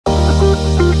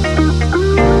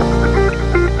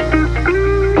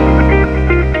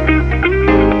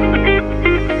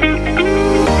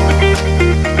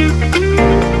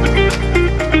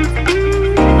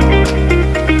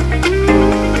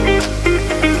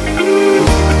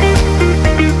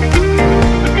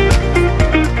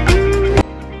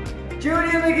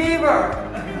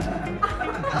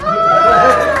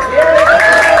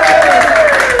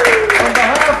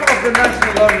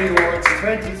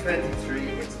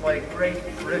my great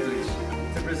privilege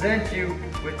to present you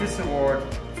with this award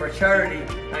for charity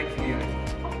and community.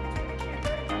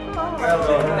 Well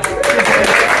done.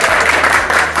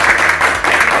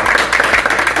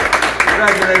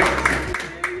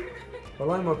 Congratulations.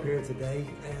 Well, I'm up here today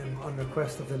on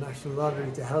request of the National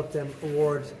Lottery to help them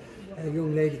award a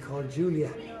young lady called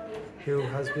Julia, who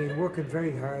has been working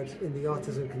very hard in the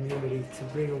autism community to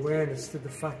bring awareness to the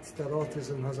fact that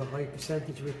autism has a high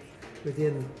percentage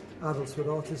within adults with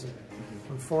autism.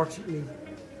 Unfortunately,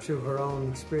 through her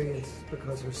own experience,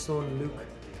 because her son Luke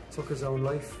took his own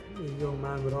life, a young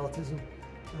man with autism,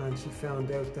 and she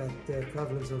found out that the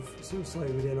prevalence of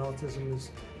suicide within autism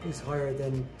is higher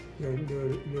than your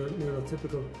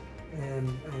neurotypical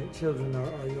children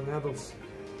or young adults.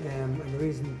 And the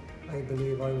reason I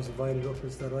believe I was invited up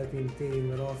is that I've been dealing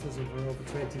with autism for over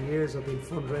 20 years. I've been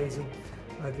fundraising,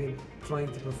 I've been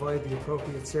trying to provide the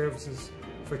appropriate services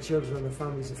for children and their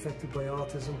families affected by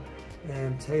autism,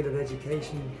 tailored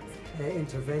education,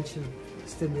 intervention,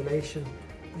 stimulation,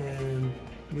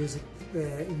 music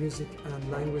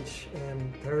and language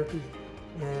therapy,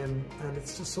 and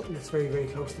it's just something that's very, very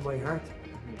close to my heart.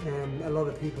 A lot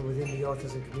of people within the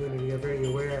autism community are very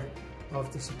aware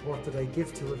of the support that I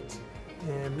give to it,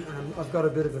 and I've got a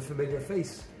bit of a familiar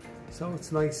face, so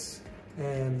it's nice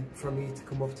for me to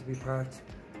come up to be part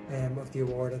of the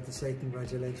award and to say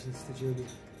congratulations to Julia.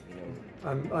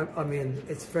 I mean,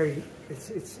 it's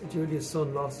Julia's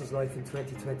son lost his life in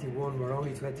 2021, we're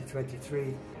only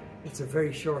 2023. It's a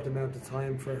very short amount of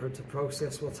time for her to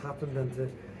process what's happened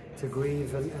and to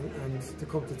grieve and to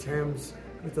come to terms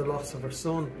with the loss of her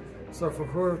son. So for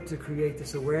her to create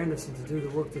this awareness and to do the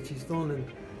work that she's done in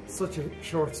such a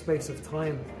short space of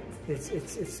time,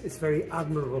 it's very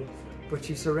admirable. But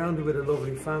she's surrounded with a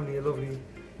lovely family, a lovely,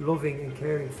 loving and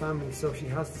caring family, so she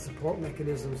has the support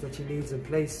mechanisms that she needs in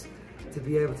place to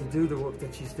be able to do the work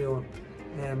that she's doing.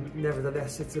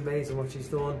 Nevertheless, it's amazing what she's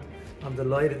done. I'm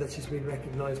delighted that she's been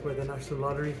recognised by the National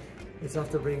Lottery. It's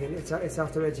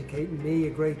after educating me a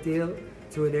great deal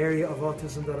to an area of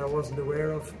autism that I wasn't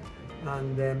aware of,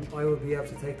 and I will be able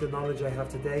to take the knowledge I have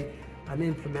today and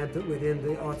implement it within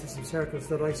the autism circles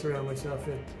that I surround myself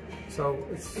in. So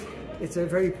it's a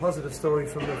very positive story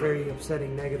from a very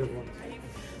upsetting negative one.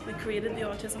 We created the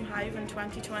Autism Hive in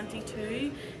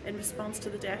 2022 in response to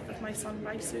the death of my son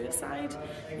by suicide.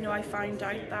 You know, I found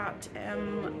out that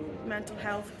mental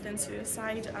health within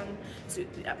suicide and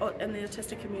in the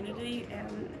autistic community,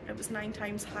 it was 9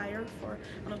 times higher for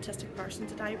an autistic person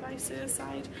to die by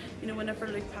suicide. You know, whenever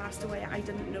Luke passed away, I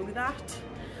didn't know that.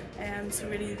 So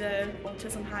really the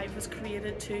Autism Hive was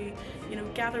created to, you know,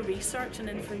 gather research and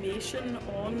information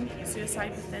on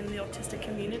suicide within the autistic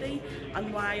community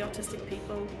and why autistic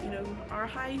people, you know, are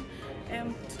high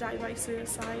to die by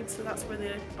suicide. So that's where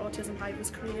the Autism Hive was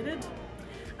created.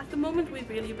 At the moment, we've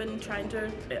really been trying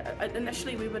to,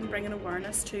 initially we've been bringing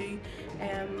awareness to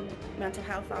mental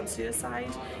health and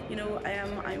suicide. You know,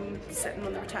 I'm sitting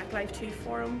on the Protect Life 2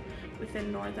 forum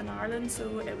within Northern Ireland,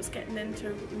 so it was getting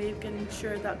into making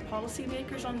sure that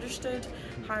policymakers understood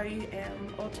how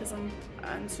autism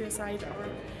and suicide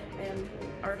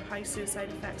or how suicide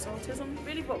affects autism.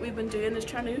 Really what we've been doing is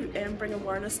trying to bring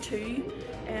awareness to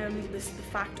the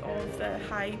fact of the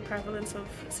high prevalence of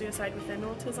suicide within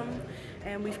autism.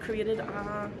 We've created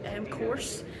a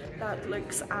course that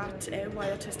looks at why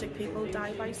autistic people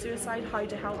die by suicide, how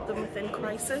to help them within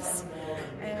crisis.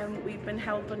 We've been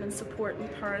helping and supporting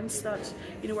parents that,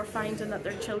 you know, are finding that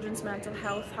their children's mental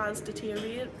health has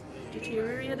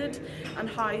deteriorated and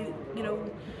how, you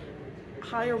know,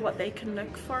 how or what they can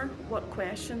look for, what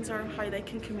questions or how they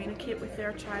can communicate with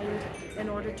their child in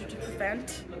order to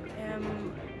prevent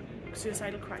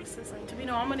suicidal crisis. And to be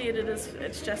nominated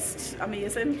it's just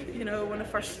amazing. You know, when I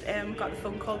first got the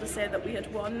phone call to say that we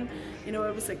had won, you know,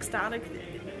 I was ecstatic,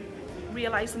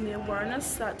 realising the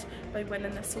awareness that by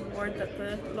winning this award that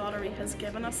the lottery has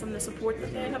given us and the support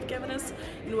that they have given us,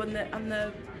 you know, and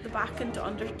the backing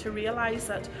to realise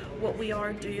that what we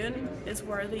are doing is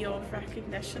worthy of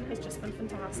recognition has just been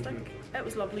fantastic. It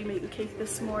was lovely meeting Keith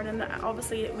this morning.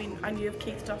 Obviously, I knew of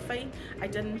Keith Duffy. I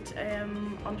didn't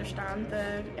understand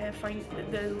the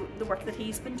work that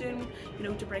he's been doing, you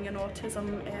know, to bring in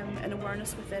autism and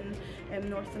awareness within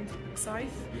North and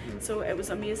South. So it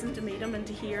was amazing to meet him and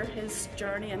to hear his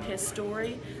journey and his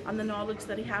story and the knowledge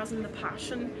that he has and the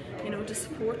passion, you know, to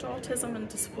support autism and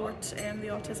to support the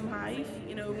Autism Hive.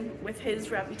 You know, with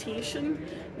his reputation,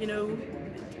 you know,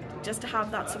 just to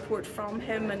have that support from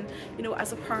him, and you know,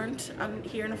 as a parent and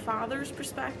hearing a father's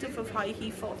perspective of how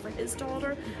he fought for his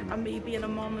daughter and me being a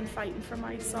mum and fighting for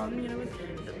my son, you know,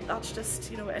 that's just,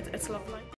 you know, it's lovely.